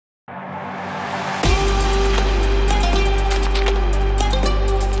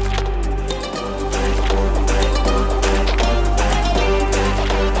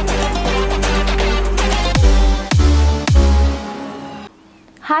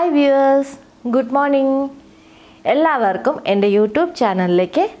Hi viewers, good morning. എല്ലാവർക്കും എൻ്റെ YouTube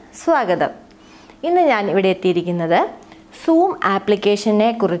ചാനലിലേക്ക് സ്വാഗതം. ഇന്ന് ഞാൻ ഇവിടെ എത്തിയിരിക്കുന്നത് സൂം ആപ്ലിക്കേഷനെ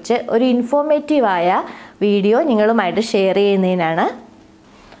കുറിച്ച് ഒരു ഇൻഫോർമേറ്റീവായ വീഡിയോ നിങ്ങളുമായിട്ട് ഷെയർ ചെയ്യുന്നതിനാണ്.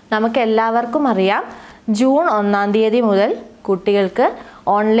 നമുക്കെല്ലാവർക്കും അറിയാം, ജൂൺ 1-ാം തീയതി മുതൽ കുട്ടികൾക്ക്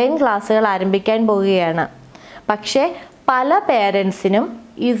ഓൺലൈൻ ക്ലാസ്സുകൾ ആരംഭിക്കാൻ പോവുകയാണ്. പക്ഷേ പല പേരൻസിനും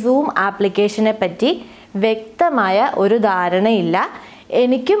ഈ സൂം ആപ്ലിക്കേഷനെ പറ്റി വ്യക്തമായ ഒരു ധാരണയില്ല.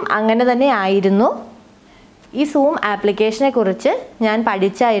 എനിക്കും അങ്ങനെ തന്നെ ആയിരുന്നു. ഈ സൂം ആപ്ലിക്കേഷനെ കുറിച്ച് ഞാൻ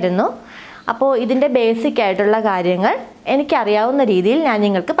പഠിച്ചായിരുന്നു. അപ്പോൾ ഇതിൻ്റെ ബേസിക് ആയിട്ടുള്ള കാര്യങ്ങൾ എനിക്കറിയാവുന്ന രീതിയിൽ ഞാൻ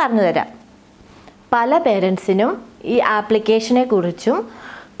നിങ്ങൾക്ക് പറഞ്ഞു തരാം. പല പേരൻസിനും ഈ ആപ്ലിക്കേഷനെ കുറിച്ചും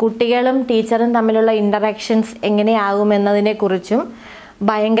കുട്ടികളും ടീച്ചറും തമ്മിലുള്ള ഇൻ്ററാക്ഷൻസ് എങ്ങനെയാകുമെന്നതിനെക്കുറിച്ചും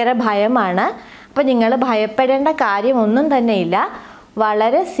ഭയങ്കര ഭയമാണ്. അപ്പോൾ നിങ്ങൾ ഭയപ്പെടേണ്ട കാര്യമൊന്നും തന്നെയില്ല.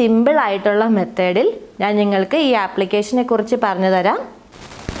 വളരെ സിമ്പിളായിട്ടുള്ള മെത്തേഡിൽ ഞാൻ നിങ്ങൾക്ക് ഈ ആപ്ലിക്കേഷനെ കുറിച്ച് പറഞ്ഞു തരാം.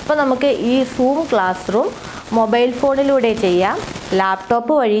 അപ്പോൾ നമുക്ക് ഈ സൂം ക്ലാസ് റൂം മൊബൈൽ ഫോണിലൂടെ ചെയ്യാം,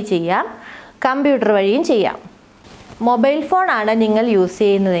 ലാപ്ടോപ്പ് വഴി ചെയ്യാം, കമ്പ്യൂട്ടർ വഴിയും ചെയ്യാം. മൊബൈൽ ഫോണാണ് നിങ്ങൾ യൂസ്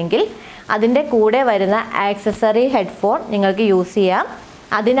ചെയ്യുന്നതെങ്കിൽ അതിൻ്റെ കൂടെ വരുന്ന ആക്സസറി ഹെഡ്ഫോൺ നിങ്ങൾക്ക് യൂസ് ചെയ്യാം.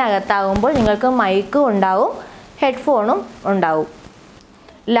 അതിനകത്താകുമ്പോൾ നിങ്ങൾക്ക് മൈക്കും ഉണ്ടാവും, ഹെഡ്ഫോണും ഉണ്ടാവും.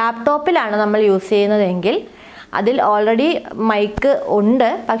 ലാപ്ടോപ്പിലാണ് നമ്മൾ യൂസ് ചെയ്യുന്നതെങ്കിൽ അതിൽ ഓൾറെഡി മൈക്ക് ഉണ്ട്,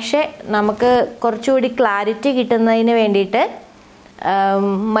 പക്ഷേ നമുക്ക് കുറച്ചുകൂടി ക്ലാരിറ്റി കിട്ടുന്നതിന് വേണ്ടിയിട്ട്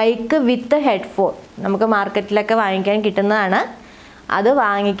മൈക്ക് വിത്ത് ഹെഡ്ഫോൺ നമുക്ക് മാർക്കറ്റിലൊക്കെ വാങ്ങിക്കാൻ കിട്ടുന്നതാണ്. അത്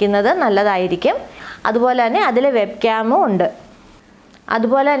വാങ്ങിക്കുന്നത് നല്ലതായിരിക്കും. അതുപോലെ തന്നെ അതിൽ വെബ് ക്യാമും ഉണ്ട്.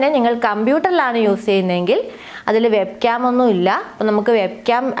 അതുപോലെ തന്നെ നിങ്ങൾ കമ്പ്യൂട്ടറിലാണ് യൂസ് ചെയ്യുന്നതെങ്കിൽ അതിൽ വെബ് ക്യാമൊന്നും ഇല്ല. അപ്പോൾ നമുക്ക് വെബ്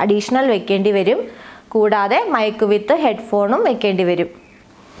ക്യാം അഡീഷണൽ വെക്കേണ്ടി വരും. കൂടാതെ മൈക്ക് വിത്ത് ഹെഡ്ഫോണും വെക്കേണ്ടി വരും.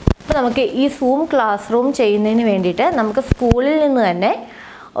 അപ്പോൾ നമുക്ക് ഈ സൂം ക്ലാസ് റൂം ചെയ്യുന്നതിന് വേണ്ടിയിട്ട് നമുക്ക് സ്കൂളിൽ നിന്ന് തന്നെ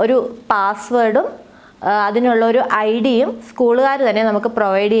ഒരു പാസ്വേഡും അതിനുള്ള ഒരു ഐഡിയും സ്കൂളുകാർ തന്നെ നമുക്ക്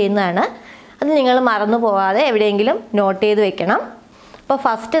പ്രൊവൈഡ് ചെയ്യുന്നതാണ്. അത് നിങ്ങൾ മറന്നു പോകാതെ എവിടെയെങ്കിലും നോട്ട് ചെയ്ത് വെക്കണം. അപ്പോൾ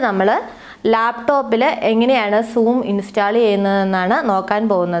ഫസ്റ്റ് നമ്മൾ ലാപ്ടോപ്പിൽ എങ്ങനെയാണ് സൂം ഇൻസ്റ്റാൾ ചെയ്യുന്നതെന്നാണ് നോക്കാൻ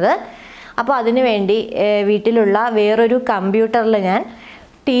പോകുന്നത്. അപ്പോൾ അതിനു വേണ്ടി വീട്ടിലുള്ള വേറൊരു കമ്പ്യൂട്ടറിൽ ഞാൻ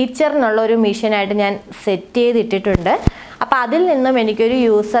ടീച്ചറിനുള്ള ഒരു മിഷനായിട്ട് ഞാൻ സെറ്റ് ചെയ്തിട്ടിട്ടുണ്ട്. അപ്പോൾ അതിൽ നിന്നും എനിക്കൊരു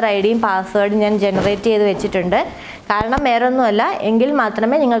യൂസർ ഐഡിയും പാസ്വേഡും ഞാൻ ജനറേറ്റ് ചെയ്ത് വെച്ചിട്ടുണ്ട്. കാരണം വേറൊന്നുമല്ല, എങ്കിൽ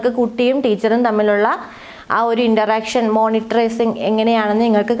മാത്രമേ നിങ്ങൾക്ക് കുട്ടിയും ടീച്ചറും തമ്മിലുള്ള ആ ഒരു ഇൻ്ററാക്ഷൻ മോണിറ്ററൈസിങ് എങ്ങനെയാണെന്ന്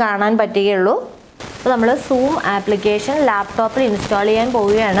നിങ്ങൾക്ക് കാണാൻ പറ്റുകയുള്ളൂ. അപ്പോൾ നമ്മൾ സൂം ആപ്ലിക്കേഷൻ ലാപ്ടോപ്പിൽ ഇൻസ്റ്റാൾ ചെയ്യാൻ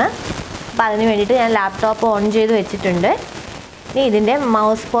പോവുകയാണ്. അപ്പോൾ അതിന് വേണ്ടിയിട്ട് ഞാൻ ലാപ്ടോപ്പ് ഓൺ ചെയ്ത് വെച്ചിട്ടുണ്ട്. ഇനി ഇതിൻ്റെ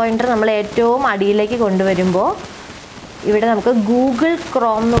മൗസ് പോയിൻ്റർ നമ്മൾ ഏറ്റവും അടിയിലേക്ക് കൊണ്ടുവരുമ്പോൾ ഇവിടെ നമുക്ക് ഗൂഗിൾ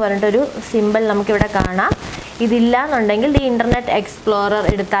ക്രോം എന്ന് പറഞ്ഞിട്ടൊരു സിമ്പിൾ നമുക്കിവിടെ കാണാം. ഇതില്ല എന്നുണ്ടെങ്കിൽ ഈ ഇൻ്റർനെറ്റ് എക്സ്പ്ലോറർ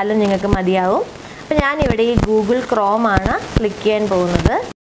എടുത്താലും നിങ്ങൾക്ക് മതിയാവും. അപ്പോൾ ഞാനിവിടെ ഈ ഗൂഗിൾ ക്രോം ആണ് ക്ലിക്ക് ചെയ്യാൻ പോകുന്നത്.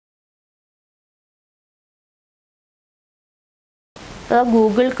 അപ്പോൾ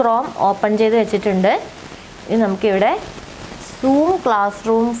ഗൂഗിൾ ക്രോം ഓപ്പൺ ചെയ്ത് വെച്ചിട്ടുണ്ട്. ഇനി നമുക്കിവിടെ zoom class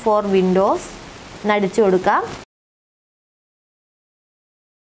room for Windows എന്നടിച്ചു കൊടുക്കാം.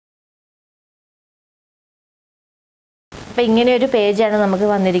 അപ്പോൾ ഇങ്ങനെയൊരു പേജാണ് നമുക്ക്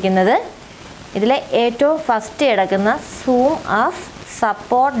വന്നിരിക്കുന്നത്. ഇതിലെ ഏറ്റവും ഫസ്റ്റ് കിടക്കുന്ന സൂം ആസ്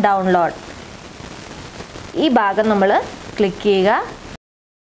സപ്പോർട്ട് ഡൗൺലോഡ്, ഈ ഭാഗം നമ്മൾ ക്ലിക്ക് ചെയ്യുക.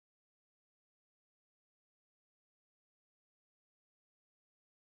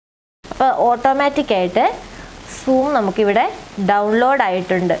 അപ്പോൾ ഓട്ടോമാറ്റിക്കായിട്ട് സൂം നമുക്കിവിടെ ഡൗൺലോഡ്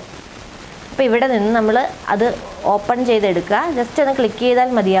ആയിട്ടുണ്ട്. അപ്പോൾ ഇവിടെ നിന്ന് നമ്മൾ അത് ഓപ്പൺ ചെയ്തെടുക്കുക. ജസ്റ്റ് ഒന്ന് ക്ലിക്ക്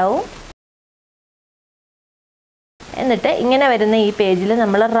ചെയ്താൽ മതിയാവും. എന്നിട്ട് ഇങ്ങനെ വരുന്ന ഈ പേജിൽ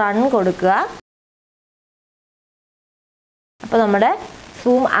നമ്മൾ റൺ കൊടുക്കുക. അപ്പോൾ നമ്മുടെ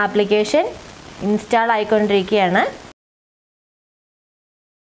സൂം ആപ്ലിക്കേഷൻ ഇൻസ്റ്റാൾ ആയിക്കൊണ്ടിരിക്കുകയാണ്.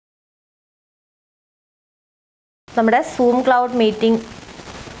 നമ്മുടെ സൂം ക്ലൗഡ് മീറ്റിംഗ്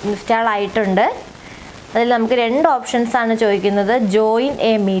ഇൻസ്റ്റാൾ ആയിട്ടുണ്ട്. അതിൽ നമുക്ക് 2 ഓപ്ഷൻസ് ആണ് ചോദിക്കുന്നത്, ജോയിൻ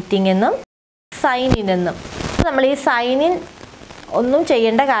എ മീറ്റിംഗ് എന്നും സൈൻ ഇൻ എന്നും. നമ്മൾ ഈ സൈൻ ഇൻ ഒന്നും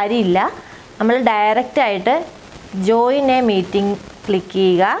ചെയ്യേണ്ട കാര്യമില്ല. നമ്മൾ ഡയറക്റ്റ് ആയിട്ട് ജോയിൻ എ മീറ്റിംഗ് ക്ലിക്ക്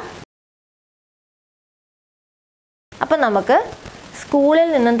ചെയ്യുക. അപ്പം നമുക്ക് സ്കൂളിൽ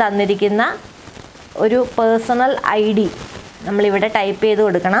നിന്നും തന്നിരിക്കുന്ന ഒരു പേഴ്സണൽ ഐ.ഡി. നമ്മളിവിടെ ടൈപ്പ് ചെയ്ത്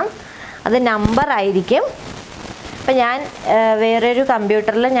കൊടുക്കണം. അത് നമ്പർ ആയിരിക്കും. അപ്പം ഞാൻ വേറൊരു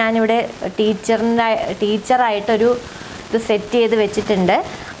കമ്പ്യൂട്ടറിൽ ഞാനിവിടെ ടീച്ചറായിട്ടൊരു ഇത് സെറ്റ് ചെയ്ത് വെച്ചിട്ടുണ്ട്.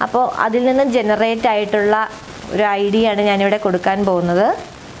 അപ്പോൾ അതിൽ നിന്ന് ജനറേറ്റ് ആയിട്ടുള്ള ഒരു ഐ.ഡി. ആണ് ഞാനിവിടെ കൊടുക്കാൻ പോകുന്നത്.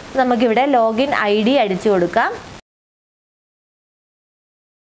 നമുക്കിവിടെ ലോഗിൻ ഐ.ഡി. അടിച്ചു കൊടുക്കാം.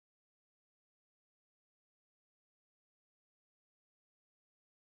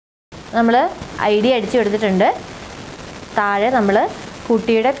 നമ്മൾ ഐ.ഡി. അടിച്ചു കൊടുത്തിട്ടുണ്ട്. താഴെ നമ്മൾ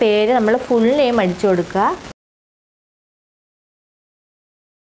കുട്ടിയുടെ പേര് നമ്മൾ ഫുൾ നെയിം അടിച്ചു കൊടുക്കുക.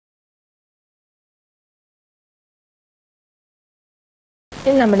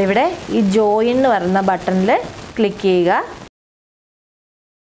 ഇനി നമ്മളിവിടെ ഈ ജോയിൻ എന്ന് പറയുന്ന ബട്ടണിൽ ക്ലിക്ക് ചെയ്യുക.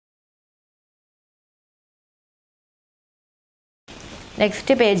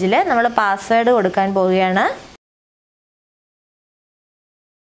 നെക്സ്റ്റ് പേജിൽ നമ്മൾ പാസ്വേഡ് കൊടുക്കാൻ പോവുകയാണ്.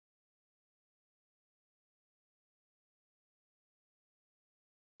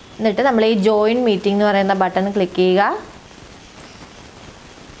 എന്നിട്ട് നമ്മൾ ഈ ജോയിൻ മീറ്റിംഗ് എന്ന് പറയുന്ന ബട്ടൺ ക്ലിക്ക് ചെയ്യുക.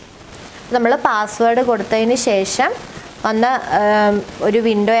 നമ്മൾ പാസ്വേഡ് കൊടുത്തതിന് ശേഷം വന്ന ഒരു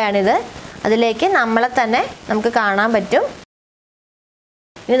വിൻഡോയാണിത്. അതിലേക്ക് നമ്മളെ തന്നെ നമുക്ക് കാണാൻ പറ്റും.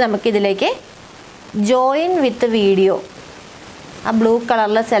 ഇനി നമുക്കിതിലേക്ക് ജോയിൻ വിത്ത് വീഡിയോ, ആ ബ്ലൂ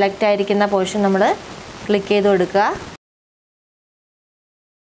കളറിൽ സെലക്ട് ആയിരിക്കുന്ന പോർഷൻ നമ്മൾ ക്ലിക്ക് ചെയ്ത് കൊടുക്കുക.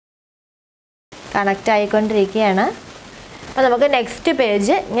 കണക്റ്റ് ആയിക്കൊണ്ടിരിക്കുകയാണ്. അപ്പോൾ നമുക്ക് നെക്സ്റ്റ്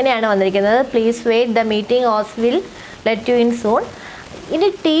പേജ് ഇങ്ങനെയാണ് വന്നിരിക്കുന്നത്. Please wait, the meeting host will let you in soon. ഇനി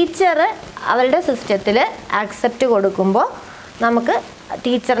ടീച്ചർ അവരുടെ സിസ്റ്റത്തിൽ ആക്സെപ്റ്റ് കൊടുക്കുമ്പോൾ നമുക്ക്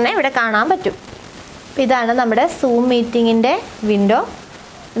ടീച്ചറിനെ ഇവിടെ കാണാൻ പറ്റും. അപ്പോൾ ഇതാണ് നമ്മുടെ സൂം മീറ്റിങ്ങിൻ്റെ വിൻഡോ.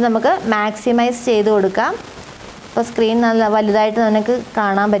 ഇത് നമുക്ക് മാക്സിമൈസ് ചെയ്ത് കൊടുക്കാം. അപ്പോൾ സ്ക്രീൻ നല്ല വലുതായിട്ട് നമുക്ക്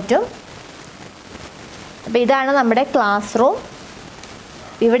കാണാൻ പറ്റും. അപ്പോൾ ഇതാണ് നമ്മുടെ ക്ലാസ് റൂം.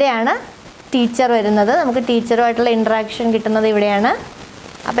 ഇവിടെയാണ് ടീച്ചർ വരുന്നത്. നമുക്ക് ടീച്ചറുമായിട്ടുള്ള ഇൻട്രാക്ഷൻ കിട്ടുന്നത് ഇവിടെയാണ്.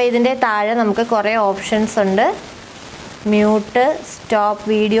 അപ്പോൾ ഇതിൻ്റെ താഴെ നമുക്ക് കുറേ ഓപ്ഷൻസ് ഉണ്ട്. Mute, stop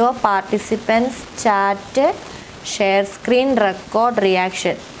video, participants, chat, share screen, record,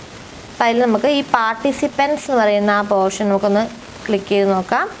 reaction. അപ്പോൾ അതിൽ നമുക്ക് ഈ പാർട്ടിസിപ്പൻസ് എന്ന് പറയുന്ന ആ പോർഷൻ നമുക്കൊന്ന് ക്ലിക്ക് ചെയ്ത്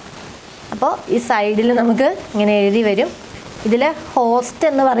നോക്കാം. അപ്പോൾ ഈ സൈഡിൽ നമുക്ക് ഇങ്ങനെ എഴുതി വരും. ഇതിൽ ഹോസ്റ്റ്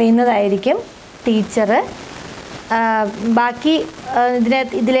എന്ന് പറയുന്നതായിരിക്കും ടീച്ചർ. ബാക്കി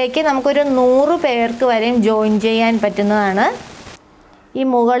ഇതിലേക്ക് നമുക്കൊരു 100 പേർക്ക് വരെയും ജോയിൻ ചെയ്യാൻ പറ്റുന്നതാണ്. ഈ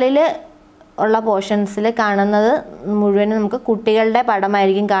മുകളിൽ ഉള്ള പോർഷൻസിൽ കാണുന്നത് മുഴുവനും നമുക്ക് കുട്ടികളുടെ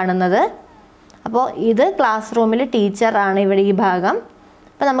പടമായിരിക്കും കാണുന്നത്. അപ്പോൾ ഇത് ക്ലാസ് റൂമിൽ ടീച്ചറാണ് ഇവിടെ ഈ ഭാഗം.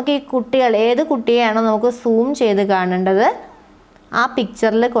 അപ്പോൾ നമുക്ക് ഈ കുട്ടികൾ, ഏത് കുട്ടിയെയാണോ നമുക്ക് സൂം ചെയ്ത് കാണേണ്ടത് ആ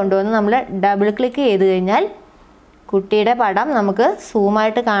പിക്ചറിൽ കൊണ്ടുവന്ന് നമ്മൾ ഡബിൾ ക്ലിക്ക് ചെയ്ത് കഴിഞ്ഞാൽ കുട്ടിയുടെ പടം നമുക്ക്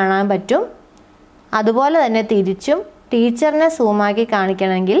സൂമായിട്ട് കാണാൻ പറ്റും. അതുപോലെ തന്നെ തിരിച്ചും ടീച്ചറിനെ സൂമാക്കി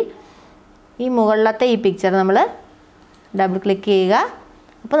കാണിക്കണമെങ്കിൽ ഈ മുകളിലത്തെ ഈ പിക്ചർ നമ്മൾ ഡബിൾ ക്ലിക്ക് ചെയ്യുക.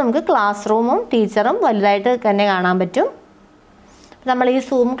 അപ്പോൾ നമുക്ക് ക്ലാസ് റൂമും ടീച്ചറും വലുതായിട്ട് തന്നെ കാണാൻ പറ്റും. നമ്മൾ ഈ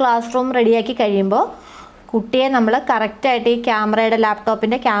സൂം ക്ലാസ് റൂം റെഡിയാക്കി കഴിയുമ്പോൾ കുട്ടിയെ നമ്മൾ കറക്റ്റായിട്ട് ഈ ക്യാമറയുടെ,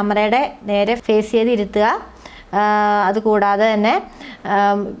 ലാപ്ടോപ്പിൻ്റെ ക്യാമറയുടെ നേരെ ഫേസ് ചെയ്ത് ഇരുത്തുക. അതുകൂടാതെ തന്നെ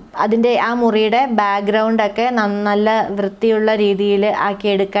അതിൻ്റെ ആ മുറിയുടെ ബാക്ക്ഗ്രൗണ്ടൊക്കെ നല്ല വൃത്തിയുള്ള രീതിയിൽ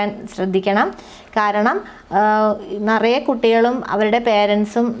ആക്കിയെടുക്കാൻ ശ്രദ്ധിക്കണം. കാരണം നിറയെ കുട്ടികളും അവരുടെ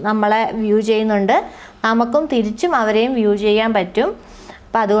പേരൻസും നമ്മളെ വ്യൂ ചെയ്യുന്നുണ്ട്. നമുക്കും തിരിച്ചും അവരെയും വ്യൂ ചെയ്യാൻ പറ്റും.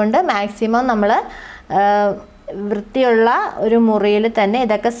 അപ്പം അതുകൊണ്ട് മാക്സിമം നമ്മൾ വൃത്തിയുള്ള ഒരു മുറിയിൽ തന്നെ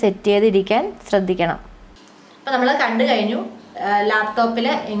ഇതൊക്കെ സെറ്റ് ചെയ്തിരിക്കാൻ ശ്രദ്ധിക്കണം. അപ്പോൾ നമ്മൾ കണ്ടു കഴിഞ്ഞു ലാപ്ടോപ്പിൽ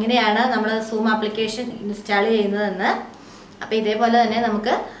എങ്ങനെയാണ് നമ്മൾ സൂം ആപ്ലിക്കേഷൻ ഇൻസ്റ്റാൾ ചെയ്യുന്നതെന്ന്. അപ്പോൾ ഇതേപോലെ തന്നെ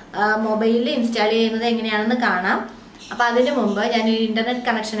നമുക്ക് മൊബൈലിൽ ഇൻസ്റ്റാൾ ചെയ്യുന്നത് എങ്ങനെയാണെന്ന് കാണാം. അപ്പോൾ അതിന് മുമ്പ് ഞാൻ ഇൻ്റർനെറ്റ്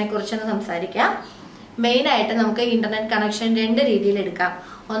കണക്ഷനെ കുറിച്ചൊന്ന് സംസാരിക്കാം. മെയിനായിട്ട് നമുക്ക് ഇൻ്റർനെറ്റ് കണക്ഷൻ 2 രീതിയിൽ എടുക്കാം.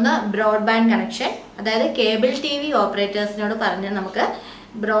 ഒന്ന് ബ്രോഡ്ബാൻഡ് കണക്ഷൻ, അതായത് കേബിൾ TV ഓപ്പറേറ്റേഴ്സിനോട് പറഞ്ഞ് നമുക്ക്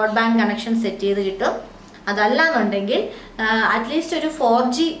ബ്രോഡ്ബാൻഡ് കണക്ഷൻ സെറ്റ് ചെയ്ത് കിട്ടും. അതല്ലാന്നുണ്ടെങ്കിൽ അറ്റ്ലീസ്റ്റ് ഒരു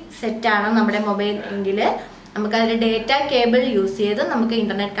 4G സെറ്റാണ് നമ്മുടെ മൊബൈൽ എങ്കിൽ നമുക്കതിൽ ഡേറ്റ കേബിൾ യൂസ് ചെയ്ത് നമുക്ക്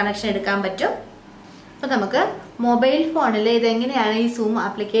ഇൻ്റർനെറ്റ് കണക്ഷൻ എടുക്കാൻ പറ്റും. അപ്പോൾ നമുക്ക് മൊബൈൽ ഫോണിൽ ഇതെങ്ങനെയാണ് ഈ സൂം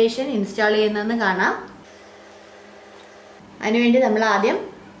ആപ്ലിക്കേഷൻ ഇൻസ്റ്റാൾ ചെയ്യുന്നതെന്ന് കാണാം. അതിനുവേണ്ടി നമ്മൾ ആദ്യം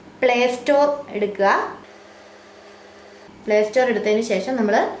പ്ലേ സ്റ്റോർ എടുക്കുക. പ്ലേ സ്റ്റോർ എടുത്തതിന് ശേഷം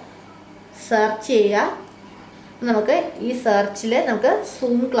നമ്മൾ സെർച്ച് ചെയ്യുക. നമുക്ക് ഈ സെർച്ചിൽ നമുക്ക്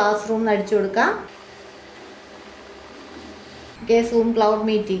സൂം ക്ലാസ് റൂം അടിച്ചു കൊടുക്കാം. Okay, zoom cloud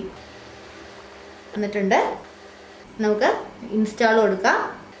meeting എന്നിട്ടുണ്ട്. നമുക്ക് ഇൻസ്റ്റാൾ കൊടുക്കാം.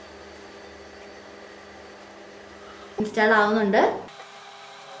 ഇൻസ്റ്റാൾ ആവുന്നുണ്ട്.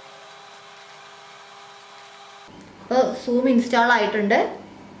 അപ്പോൾ സൂം ഇൻസ്റ്റാൾ ആയിട്ടുണ്ട്.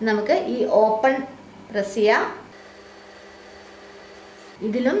 നമുക്ക് ഈ ഓപ്പൺ പ്രസ് ചെയ്യാം.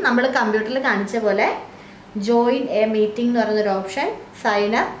 ഇതിലും നമ്മൾ കമ്പ്യൂട്ടറിൽ കാണിച്ച പോലെ ജോയിൻ എ മീറ്റിംഗ് എന്ന് പറയുന്നൊരു option,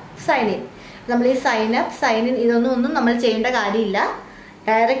 sign up, sign in. നമ്മൾ ഈ സൈൻ അപ്പ്, സൈൻ ഇൻ ഇതൊന്നും നമ്മൾ ചെയ്യേണ്ട കാര്യമില്ല.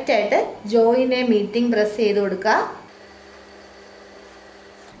 ഡയറക്റ്റ് ആയിട്ട് ജോയിൻ എ മീറ്റിംഗ് പ്രസ് ചെയ്ത് കൊടുക്കുക.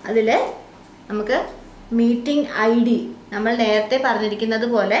 അതിൽ നമുക്ക് മീറ്റിംഗ് ID, നമ്മൾ നേരത്തെ പറഞ്ഞിരിക്കുന്നത്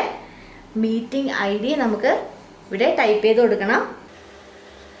പോലെ മീറ്റിംഗ് ID നമുക്ക് ഇവിടെ ടൈപ്പ് ചെയ്ത് കൊടുക്കണം.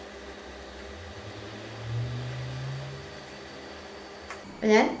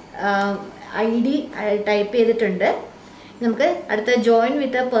 ഞാൻ ID ടൈപ്പ് ചെയ്തിട്ടുണ്ട്. നമുക്ക് അടുത്ത join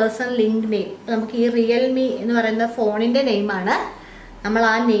with a person link name. നമുക്ക് ഈ റിയൽമി എന്ന് പറയുന്ന ഫോണിൻ്റെ നെയിമാണ്. നമ്മൾ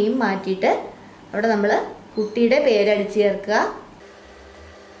ആ നെയിം മാറ്റിയിട്ട് അവിടെ നമ്മൾ കുട്ടിയുടെ പേര് അടിച്ചു ചേർക്കുക.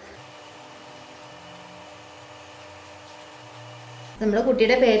 നമ്മൾ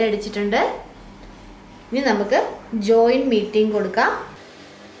കുട്ടിയുടെ പേര് അടിച്ചിട്ടുണ്ട്. ഇനി നമുക്ക് ജോയിൻ മീറ്റിംഗ് കൊടുക്കാം.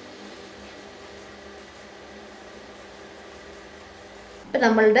 ഇപ്പം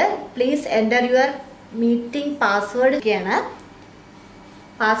നമ്മളുടെ please enter your meeting password ഒക്കെയാണ്.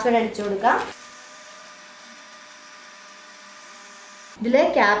 പാസ്വേഡ് അടിച്ചു കൊടുക്കാം. ഇതിൽ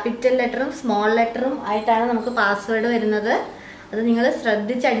ക്യാപിറ്റൽ ലെറ്ററും സ്മോൾ ലെറ്ററും ആയിട്ടാണ് നമുക്ക് പാസ്വേഡ് വരുന്നത്. അത് നിങ്ങൾ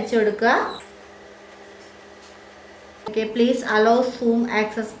ശ്രദ്ധിച്ച് അടിച്ചു കൊടുക്കുക. Okay, please allow zoom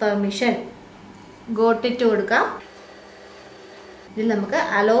access permission got it കൊടുക്കാം. ഇതിൽ നമുക്ക്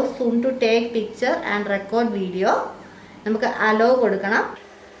hello zoom to take picture and record video നമുക്ക് അലോ കൊടുക്കണം.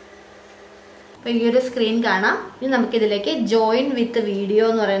 അപ്പോൾ ഈ ഒരു സ്ക്രീൻ കാണാം. ഇനി നമുക്കിതിലേക്ക് ജോയിൻ വിത്ത് വീഡിയോ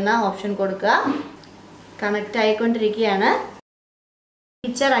എന്ന് പറയുന്ന ഓപ്ഷൻ കൊടുക്കുക. കണക്റ്റ് ആയിക്കൊണ്ടിരിക്കുകയാണ്.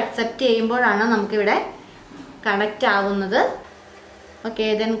 ടീച്ചർ അക്സെപ്റ്റ് ചെയ്യുമ്പോഴാണ് നമുക്കിവിടെ കണക്റ്റ് ആവുന്നത്. ഓക്കെ,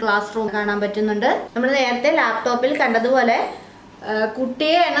 ദെൻ ക്ലാസ് റൂം കാണാൻ പറ്റുന്നുണ്ട്. നമ്മൾ നേരത്തെ ലാപ്ടോപ്പിൽ കണ്ടതുപോലെ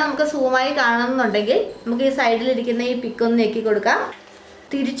കുട്ടിയെ നമുക്ക് സൂമായി കാണണമെന്നുണ്ടെങ്കിൽ നമുക്ക് ഈ സൈഡിലിരിക്കുന്ന ഈ പിക്കൊന്ന് ഞെക്കി കൊടുക്കാം.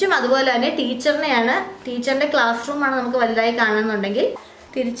 തിരിച്ചും അതുപോലെ തന്നെ ടീച്ചറിന്റെ ക്ലാസ് റൂമാണ് നമുക്ക് വലുതായി കാണണമെന്നുണ്ടെങ്കിൽ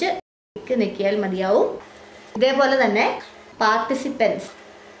തിരിച്ച് പിക്ക് ഞെക്കിയാൽ മതിയാവും. ഇതേപോലെ തന്നെ പാർട്ടിസിപ്പൻസ്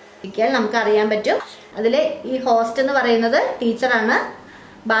ഞെക്കിയാൽ നമുക്ക് അറിയാൻ പറ്റും. അതിൽ ഈ ഹോസ്റ്റ് എന്ന് പറയുന്നത് ടീച്ചറാണ്.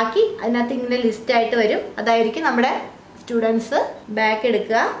 ബാക്കി അതിനകത്ത് ഇങ്ങനെ ലിസ്റ്റ് ആയിട്ട് വരും. അതായിരിക്കും നമ്മുടെ സ്റ്റുഡൻസ്. ബാക്ക്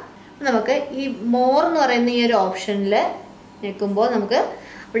എടുക്കുക. നമുക്ക് ഈ മോർ എന്ന് പറയുന്ന ഈ ഒരു ഓപ്ഷനിൽ നിൽക്കുമ്പോൾ നമുക്ക്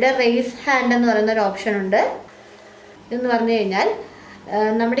ഇവിടെ റേസ് ഹാൻഡ് എന്ന് പറയുന്ന ഒരു ഓപ്ഷൻ ഉണ്ട്. എന്ന് പറഞ്ഞു കഴിഞ്ഞാൽ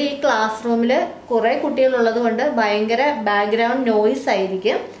നമ്മുടെ ഈ ക്ലാസ് റൂമിൽ കുറേ കുട്ടികളുള്ളത് കൊണ്ട് ഭയങ്കര ബാക്ക്ഗ്രൗണ്ട് നോയ്സ്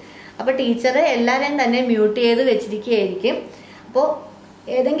ആയിരിക്കും. അപ്പോൾ ടീച്ചർ എല്ലാവരെയും തന്നെ മ്യൂട്ട് ചെയ്ത് വെച്ചിരിക്കുകയായിരിക്കും. അപ്പോൾ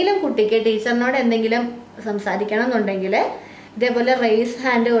ഏതെങ്കിലും കുട്ടിക്ക് ടീച്ചറിനോട് എന്തെങ്കിലും സംസാരിക്കണം എന്നുണ്ടെങ്കിൽ ഇതേപോലെ റേസ്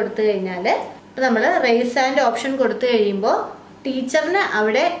ഹാൻഡ് കൊടുത്തു കഴിഞ്ഞാൽ, ഇപ്പം നമ്മൾ റേസ് ഹാൻഡ് ഓപ്ഷൻ കൊടുത്തു കഴിയുമ്പോൾ ടീച്ചറിന്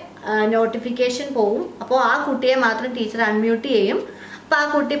അവിടെ നോട്ടിഫിക്കേഷൻ പോവും. അപ്പോൾ ആ കുട്ടിയെ മാത്രം ടീച്ചർ അൺമ്യൂട്ട് ചെയ്യും. അപ്പോൾ ആ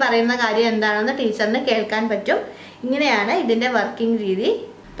കുട്ടി പറയുന്ന കാര്യം എന്താണെന്ന് ടീച്ചറിന് കേൾക്കാൻ പറ്റും. ഇങ്ങനെയാണ് ഇതിൻ്റെ വർക്കിംഗ് രീതി.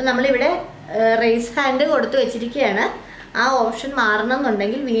 അപ്പം നമ്മളിവിടെ റേസ് ഹാൻഡ് കൊടുത്തു വെച്ചിരിക്കുകയാണ്. ആ ഓപ്ഷൻ മാറണം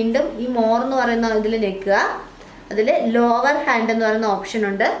എന്നുണ്ടെങ്കിൽ വീണ്ടും ഈ മോർ എന്ന് പറയുന്ന ഇതിൽ ഞെക്കുക. അതിൽ ലോവർ ഹാൻഡ് എന്ന് പറയുന്ന ഓപ്ഷൻ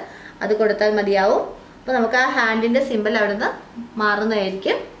ഉണ്ട്. അത് കൊടുത്താൽ മതിയാവും. അപ്പോൾ നമുക്ക് ആ ഹാൻഡിൻ്റെ സിമ്പിൾ അവിടെ നിന്ന്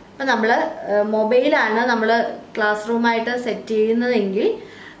മാറുന്നതായിരിക്കും. അപ്പോൾ നമ്മൾ മൊബൈലാണ് നമ്മൾ ക്ലാസ് റൂമായിട്ട് സെറ്റ് ചെയ്യുന്നതെങ്കിൽ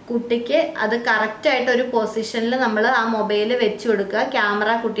കുട്ടിക്ക് അത് കറക്റ്റായിട്ട് ഒരു പൊസിഷനിൽ നമ്മൾ ആ മൊബൈൽ വെച്ച് കൊടുക്കുക. ക്യാമറ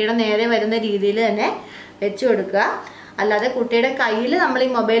കുട്ടിയുടെ നേരെ വരുന്ന രീതിയിൽ തന്നെ വെച്ച് കൊടുക്കുക. അല്ലാതെ കുട്ടിയുടെ കയ്യിൽ നമ്മൾ ഈ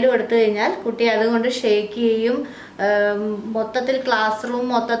മൊബൈൽ കൊടുത്തു കഴിഞ്ഞാൽ കുട്ടി അതുകൊണ്ട് ഷേക്ക് ചെയ്യും. മൊത്തത്തിൽ ക്ലാസ് റൂം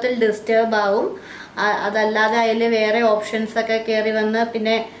മൊത്തത്തിൽ ഡിസ്റ്റർബ് ആവും. അതല്ലാതെ അതിൽ വേറെ ഓപ്ഷൻസൊക്കെ കയറി വന്ന്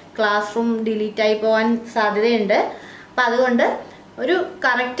പിന്നെ ക്ലാസ് റൂം ഡിലീറ്റ് ആയി പോകാൻ സാധ്യതയുണ്ട്. അപ്പം അതുകൊണ്ട് ഒരു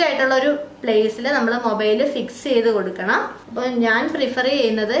കറക്റ്റ് ആയിട്ടുള്ള ഒരു പ്ലേസിൽ നമ്മൾ മൊബൈൽ ഫിക്സ് ചെയ്ത് കൊടുക്കണം. അപ്പോൾ ഞാൻ പ്രിഫർ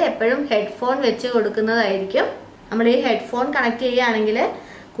ചെയ്യുന്നത് എപ്പോഴും ഹെഡ്ഫോൺ വെച്ച് കൊടുക്കുന്നതായിരിക്കും. നമ്മൾ ഈ ഹെഡ്ഫോൺ കണക്ട് ചെയ്യുകയാണെങ്കിൽ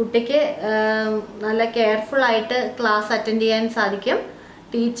കുട്ടിക്ക് നല്ല കെയർഫുൾ ആയിട്ട് ക്ലാസ് അറ്റൻഡ് ചെയ്യാൻ സാധിക്കും.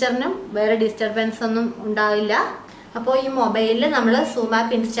 ടീച്ചറിനും വേറെ ഡിസ്റ്റർബൻസ് ഒന്നും ഉണ്ടാവില്ല. അപ്പോൾ ഈ മൊബൈലിൽ നമ്മൾ സൂം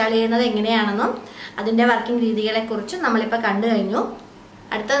ആപ്പ് ഇൻസ്റ്റാൾ ചെയ്യുന്നത് എങ്ങനെയാണെന്നും അതിൻ്റെ വർക്കിംഗ് രീതികളെക്കുറിച്ചും നമ്മളിപ്പോൾ കണ്ടു കഴിഞ്ഞു.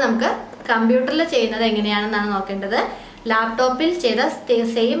 അടുത്തത് നമുക്ക് കമ്പ്യൂട്ടറിൽ ചെയ്യുന്നത് എങ്ങനെയാണെന്നാണ് നോക്കേണ്ടത്. ലാപ്ടോപ്പിൽ ചെയ്ത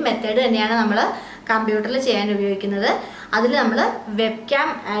സെയിം മെത്തേഡ് തന്നെയാണ് നമ്മൾ കമ്പ്യൂട്ടറിൽ ചെയ്യാൻ ഉപയോഗിക്കുന്നത്. അതിൽ നമ്മൾ വെബ് ക്യാം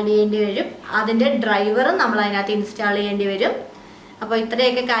ആഡ് ചെയ്യേണ്ടി വരും. അതിൻ്റെ ഡ്രൈവറും നമ്മൾ അതിനകത്ത് ഇൻസ്റ്റാൾ ചെയ്യേണ്ടി വരും. അപ്പോൾ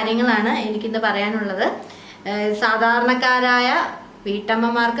ഇത്രയൊക്കെ കാര്യങ്ങളാണ് എനിക്കിന്ന് പറയാനുള്ളത്. സാധാരണക്കാരായ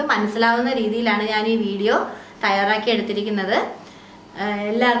വീട്ടമ്മമാർക്ക് മനസ്സിലാവുന്ന രീതിയിലാണ് ഞാൻ ഈ വീഡിയോ തയ്യാറാക്കി എടുത്തിരിക്കുന്നത്.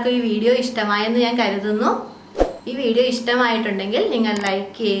 എല്ലാവർക്കും ഈ വീഡിയോ ഇഷ്ടമായെന്ന് ഞാൻ കരുതുന്നു. ഈ വീഡിയോ ഇഷ്ടമായിട്ടുണ്ടെങ്കിൽ നിങ്ങൾ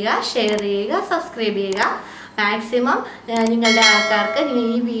ലൈക്ക് ചെയ്യുക, ഷെയർ ചെയ്യുക, സബ്സ്ക്രൈബ് ചെയ്യുക. മാക്സിമം നിങ്ങളുടെ ആൾക്കാർക്ക്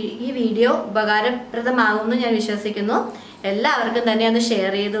ഈ വീഡിയോ ഉപകാരപ്രദമാകുമെന്ന് ഞാൻ വിശ്വസിക്കുന്നു. എല്ലാവർക്കും തന്നെ ഒന്ന്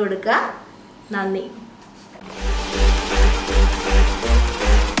ഷെയർ ചെയ്ത് കൊടുക്കുക. നന്ദി.